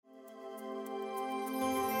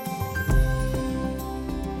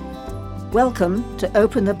Welcome to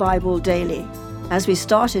Open the Bible Daily. As we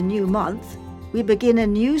start a new month, we begin a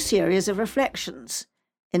new series of reflections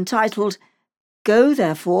entitled, Go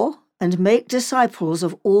Therefore and Make Disciples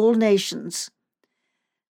of All Nations.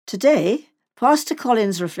 Today, Pastor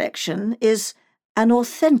Colin's reflection is An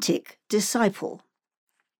Authentic Disciple.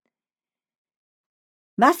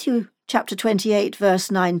 Matthew chapter 28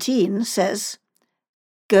 verse 19 says,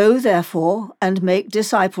 Go therefore and make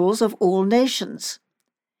disciples of all nations.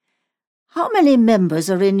 How many members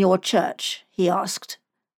are in your church? He asked.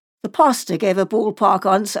 The pastor gave a ballpark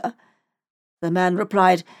answer. The man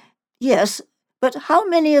replied, Yes, but how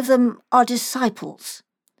many of them are disciples?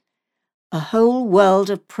 A whole world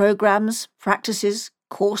of programs, practices,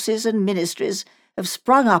 courses and ministries have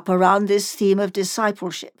sprung up around this theme of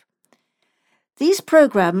discipleship. These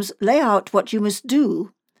programs lay out what you must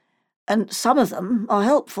do, and some of them are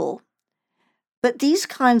helpful. But these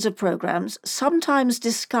kinds of programs sometimes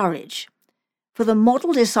discourage, for the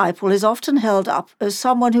model disciple is often held up as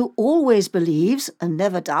someone who always believes and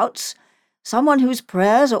never doubts, someone whose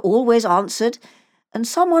prayers are always answered, and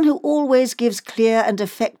someone who always gives clear and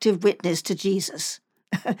effective witness to Jesus.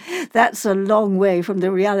 That's a long way from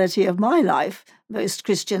the reality of my life, most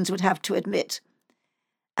Christians would have to admit.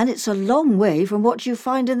 And it's a long way from what you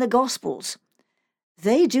find in the Gospels.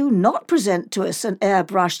 They do not present to us an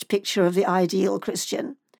airbrushed picture of the ideal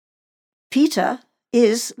Christian. Peter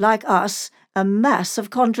is, like us, a mass of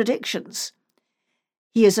contradictions.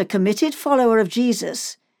 He is a committed follower of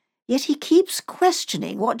Jesus, yet he keeps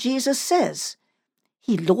questioning what Jesus says.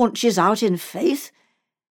 He launches out in faith,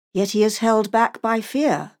 yet he is held back by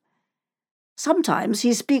fear. Sometimes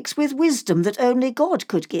he speaks with wisdom that only God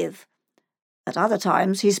could give. At other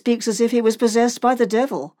times he speaks as if he was possessed by the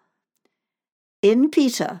devil. In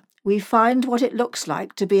Peter, we find what it looks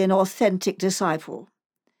like to be an authentic disciple.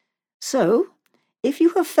 So, if you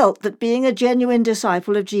have felt that being a genuine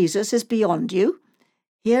disciple of Jesus is beyond you,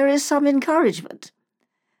 here is some encouragement.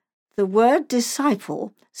 The word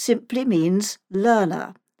disciple simply means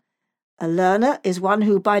learner. A learner is one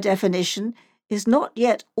who, by definition, is not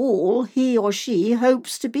yet all he or she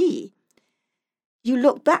hopes to be. You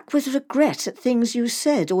look back with regret at things you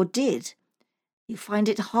said or did. You find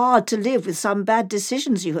it hard to live with some bad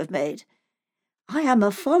decisions you have made. I am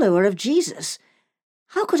a follower of Jesus.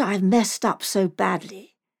 How could I have messed up so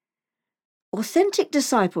badly? Authentic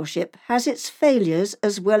discipleship has its failures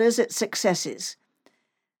as well as its successes.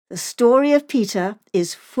 The story of Peter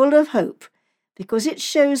is full of hope because it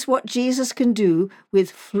shows what Jesus can do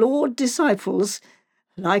with flawed disciples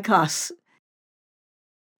like us.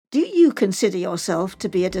 Do you consider yourself to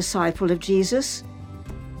be a disciple of Jesus?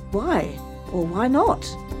 Why or why not?